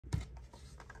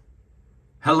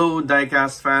Hello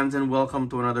diecast fans, and welcome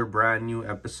to another brand new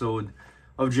episode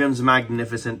of Jim's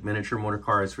Magnificent Miniature Motor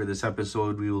Cars. For this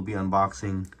episode, we will be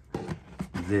unboxing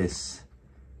this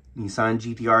Nissan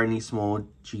GTR Nismo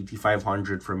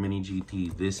GT500 from Mini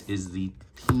GT. This is the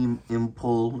Team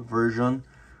Impul version,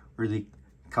 or the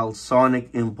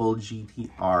Calsonic Impul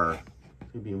GTR,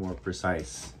 to be more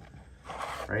precise.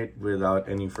 Right, without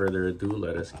any further ado,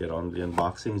 let us get on the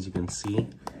unboxing. As you can see,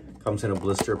 comes in a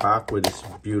blister pack with this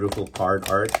beautiful card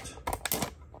art,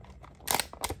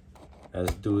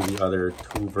 as do the other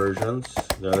two versions,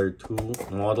 the other two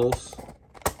models.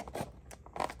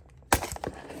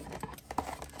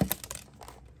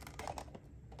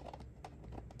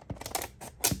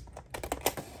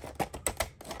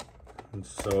 And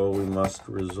so we must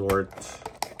resort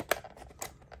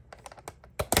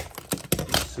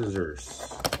to scissors,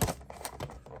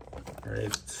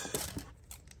 right?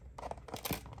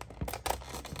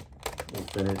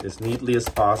 Open it as neatly as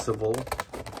possible.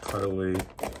 Cut away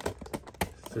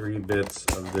 3 bits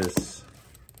of this.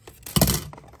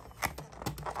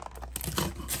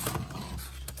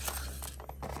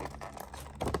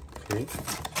 Okay,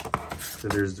 so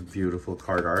there's the beautiful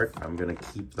card art. I'm gonna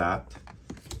keep that.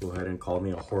 Go ahead and call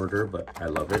me a hoarder, but I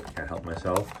love it, can't help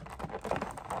myself.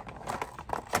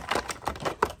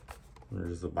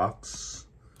 There's the box.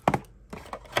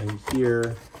 And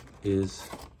here is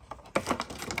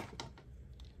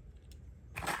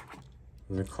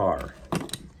the car.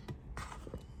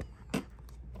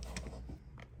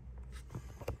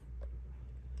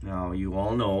 Now, you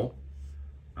all know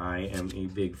I am a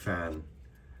big fan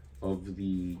of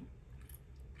the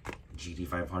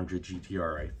GT500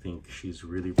 GTR. I think she's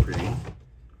really pretty.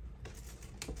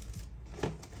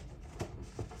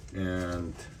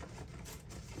 And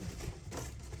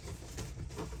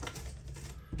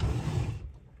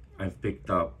I've picked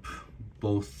up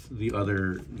both the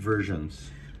other versions,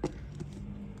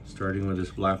 starting with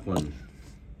this black one,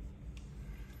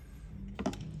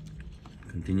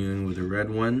 continuing with the red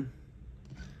one,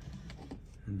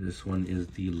 and this one is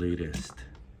the latest.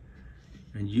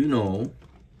 And you know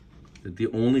that the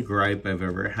only gripe I've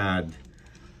ever had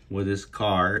with this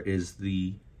car is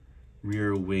the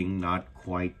rear wing not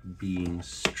quite being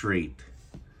straight.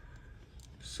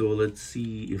 So let's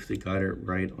see if they got it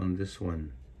right on this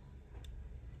one.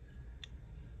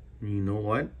 You know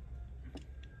what?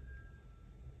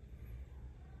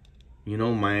 You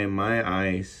know, my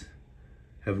eyes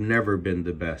have never been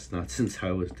the best, not since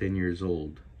I was 10 years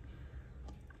old.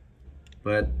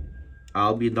 But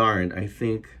I'll be darned, I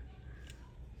think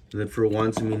that for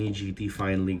once Mini GT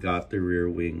finally got the rear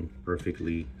wing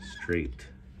perfectly straight.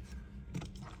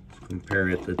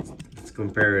 Let's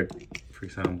compare it, for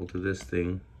example, to this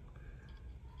thing,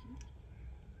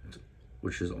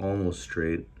 which is almost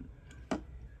straight.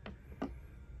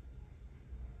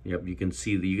 Yep, you can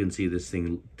see this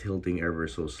thing tilting ever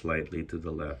so slightly to the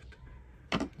left,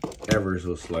 ever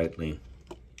so slightly,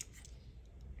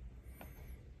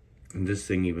 and this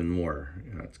thing even more.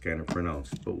 Yeah, it's kind of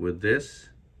pronounced. But with this,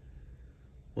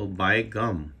 well, by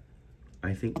gum,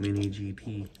 I think Mini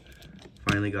GT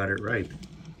finally got it right.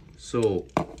 So,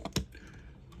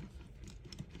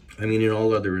 I mean, in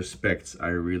all other respects, I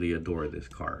really adore this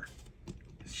car.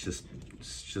 It's just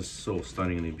so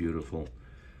stunningly beautiful.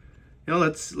 You know,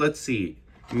 let's see.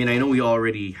 I mean, I know we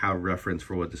already have reference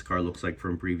for what this car looks like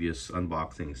from previous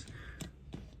unboxings,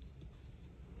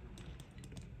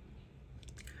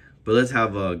 but let's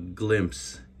have a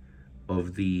glimpse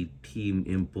of the Team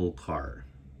Impul car,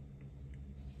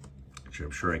 which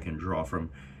I'm sure I can draw from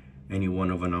any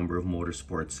one of a number of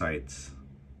motorsport sites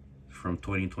from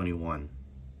 2021.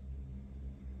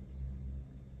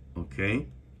 Okay.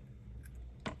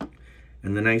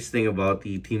 And the nice thing about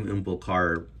the Team Impul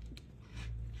car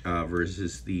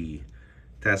versus the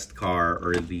test car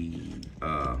or the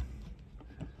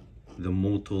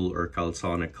Motul or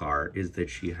Calsonic car is that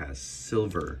she has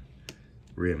silver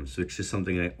rims, which is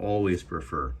something I always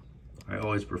prefer. I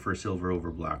always prefer silver over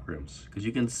black rims because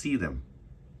you can see them.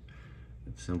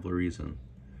 It's a simple reason.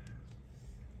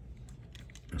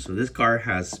 So this car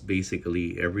has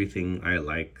basically everything I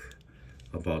like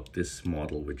about this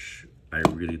model, which I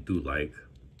really do like.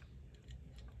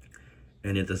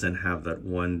 And it doesn't have that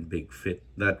one big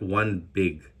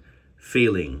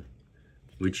failing,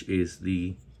 which is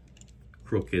the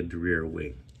crooked rear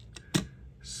wing.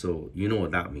 So you know what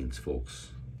that means,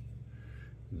 folks.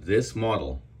 This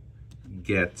model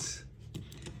gets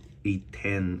a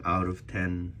 10 out of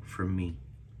 10 from me.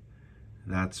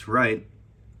 That's right,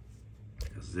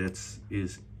 because this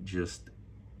is just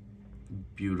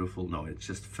beautiful. No, it's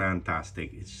just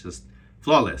fantastic. It's just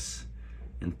flawless,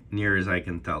 and near as I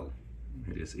can tell.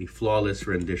 It is a flawless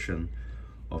rendition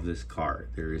of this car.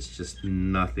 There is just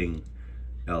nothing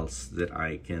else that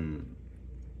I can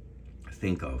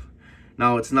think of.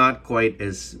 Now, it's not quite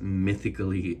as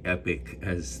mythically epic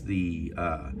as the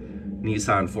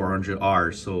Nissan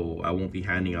 400R, so I won't be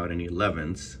handing out any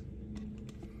 11s.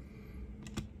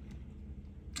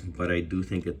 But I do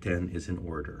think a 10 is in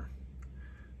order.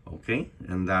 Okay,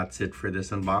 and that's it for this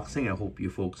unboxing. I hope you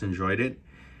folks enjoyed it.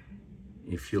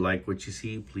 If you like what you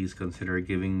see, please consider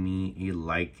giving me a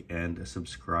like and a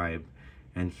subscribe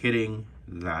and hitting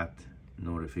that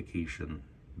notification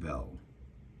bell.